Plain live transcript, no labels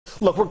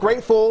Look, we're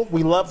grateful.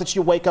 We love that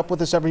you wake up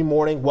with us every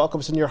morning, welcome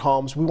us in your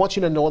homes. We want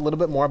you to know a little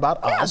bit more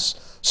about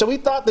us. So we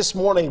thought this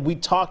morning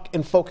we'd talk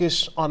and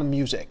focus on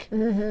music.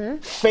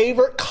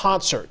 Favorite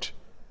concert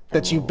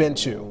that you've been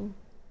to?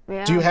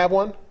 Yeah. Do you have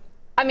one?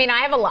 I mean, I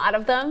have a lot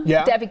of them.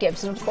 Yeah. Debbie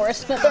Gibson, of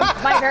course.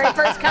 My very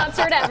first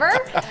concert ever.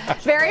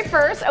 Very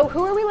first. Oh,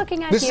 who are we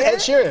looking at this here?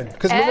 This is Ed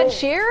Sheeran. Ed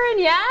Sheeran,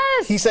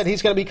 yes. He said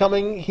he's going to be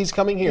coming. He's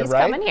coming here,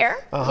 right? He's coming here.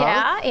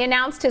 Yeah. He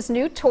announced his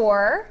new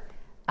tour.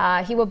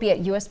 He will be at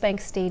US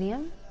Bank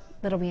Stadium.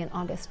 That'll be on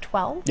August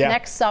 12th. Yeah.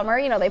 Next summer.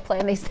 You know, they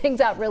plan these things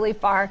out really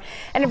far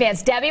in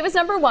advance. Debbie was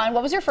number one.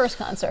 What was your first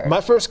concert?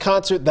 My first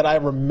concert that I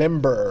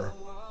remember,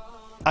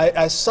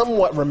 I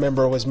somewhat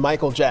remember, was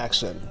Michael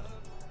Jackson.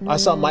 I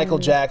saw Michael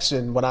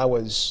Jackson when I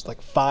was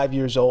like 5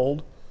 years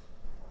old.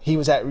 He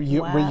was at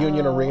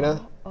Reunion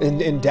Arena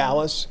in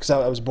Dallas, because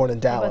I was born in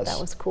Dallas. That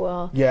was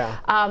cool. Yeah.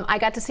 I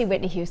got to see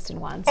Whitney Houston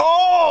once.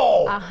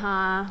 Oh!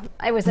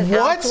 It was an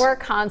outdoor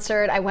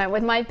concert. I went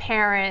with my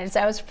parents.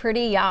 I was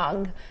pretty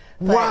young.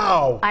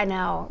 Wow. I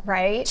know,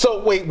 right?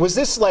 So wait, was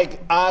this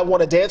like I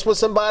Want to Dance with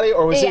Somebody,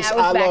 or was this it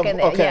was I back Love? In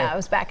the, Yeah, it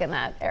was back in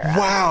that era.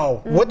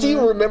 Wow. What do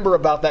you remember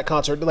about that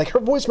concert? Like,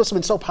 her voice must have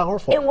been so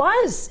powerful. It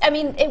was. I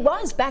mean, it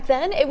was back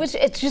then.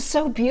 It's just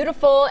so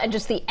beautiful, and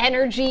just the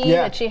energy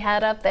that she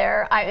had up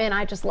there.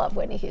 I just love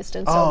Whitney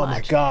Houston so much. Oh my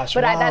gosh!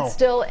 But wow.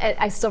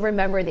 I still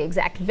remember the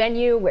exact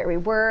venue, where we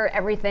were,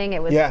 everything.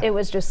 It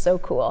was just so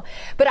cool.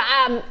 But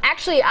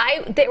actually,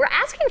 they were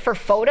asking for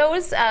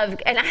photos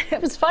of, and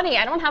it was funny.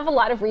 I don't have a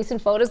lot of recent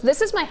photos.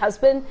 This is my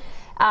husband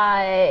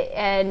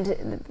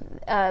and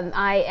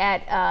I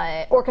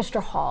at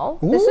Orchestra Hall.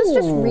 Ooh. This is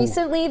just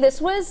recently.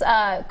 This was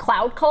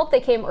Cloud Cult.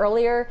 They came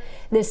earlier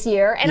this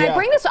year. And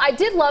I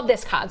did love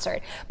this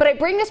concert, but I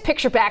bring this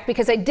picture back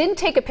because I didn't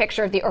take a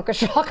picture of the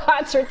Orchestra Hall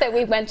concert that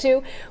we went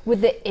to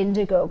with the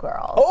Indigo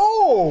Girls.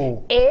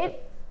 Oh!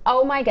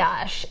 Oh my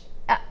gosh.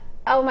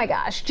 Oh my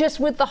gosh.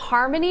 Just with the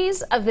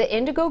harmonies of the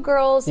Indigo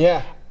Girls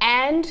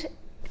and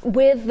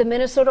with the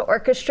Minnesota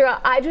Orchestra,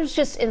 I was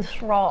just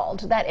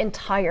enthralled that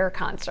entire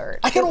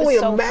concert. I can only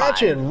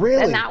imagine,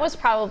 really. And that was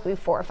probably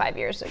 4 or 5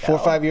 years ago. 4 or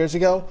 5 years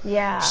ago?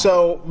 Yeah.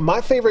 So my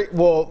favorite,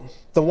 well,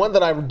 the one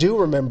that I do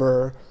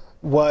remember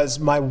was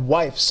my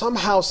wife,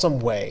 somehow, some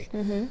way.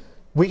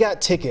 We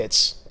got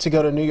tickets to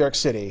go to New York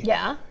City.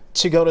 Yeah.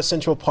 To go to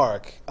Central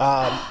Park.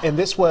 And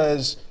this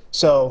was,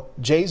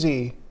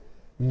 Jay-Z,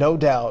 No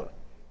Doubt,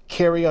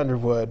 Carrie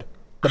Underwood,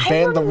 the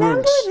band The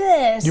Roots.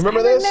 This. You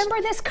remember this? I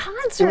remember this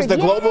concert. It was the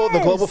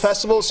global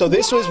festival. So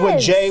this was when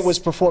Jay was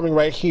performing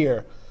right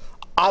here.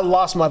 I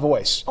lost my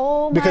voice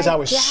because I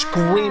was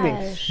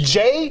screaming.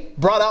 Jay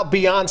brought out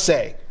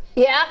Beyonce.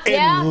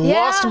 And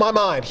lost my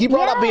mind. He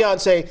brought out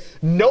Beyonce.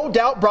 No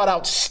Doubt brought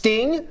out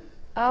Sting.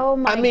 Oh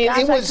my gosh.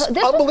 It was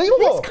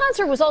unbelievable. This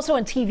concert was also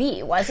on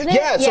TV, wasn't it?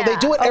 Yeah, so they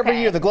do it every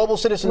year. The Global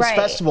Citizens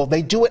Festival,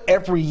 they do it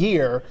every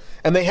year,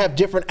 and they have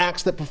different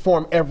acts that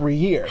perform every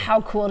year.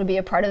 How cool to be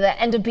a part of that,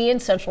 and to be in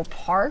Central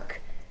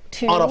Park,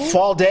 too. On a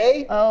fall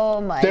day, oh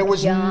my gosh. There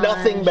was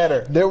nothing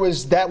better. That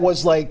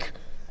was like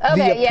the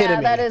epitome. Yeah,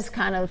 that is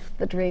kind of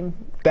the dream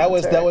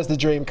concert. That was the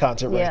dream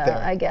concert right there.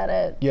 Yeah, I get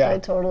it. Yeah. I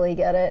totally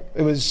get it.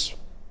 It's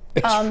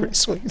pretty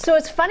sweet. So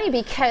it's funny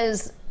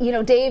because,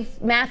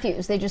 Dave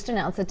Matthews, they just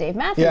announced that Dave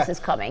Matthews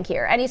is coming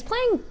here, and he's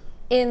playing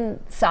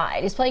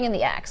inside. He's playing in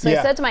the X. So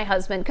I said to my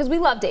husband, because we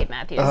love Dave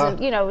Matthews,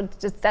 and,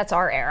 that's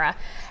our era,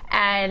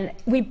 and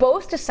we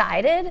both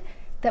decided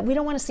that we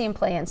don't want to see him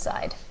play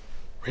inside.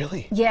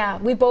 Really? Yeah,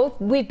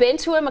 we've been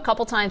to him a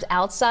couple times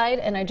outside,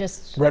 and I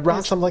just Red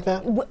Rocks, something like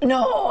that?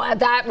 No,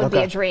 that would be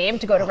a dream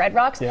to go to Red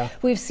Rocks. Yeah.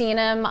 We've seen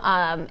him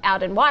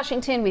out in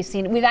Washington.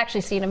 We've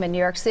actually seen him in New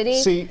York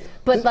City.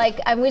 But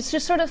we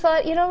just sort of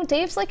thought,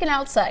 Dave's like an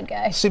outside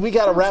guy. See, we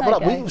got to wrap it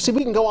up.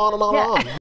 We can go on and on and on.